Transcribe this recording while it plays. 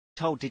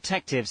told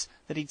detectives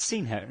that he'd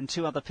seen her and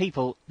two other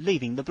people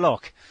leaving the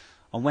block.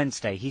 On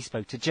Wednesday, he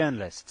spoke to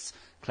journalists,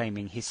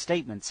 claiming his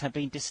statements had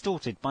been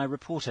distorted by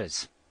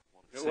reporters.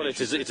 Well,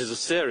 it is a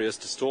serious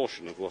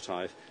distortion of what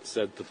I've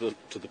said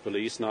to the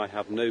police, and I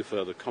have no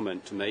further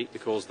comment to make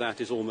because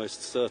that is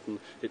almost certain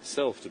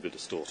itself to be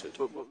distorted.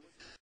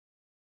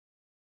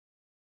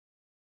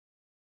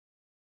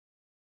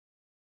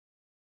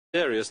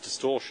 Serious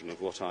distortion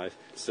of what I've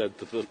said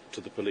to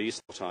the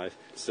police, what I've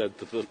said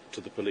to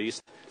the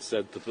police,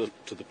 said to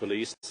the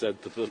police,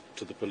 said to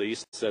the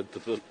police, said to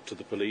the police, said to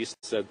the police,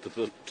 said to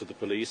the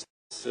police,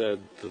 said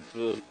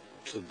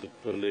to the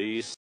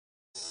police,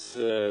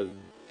 said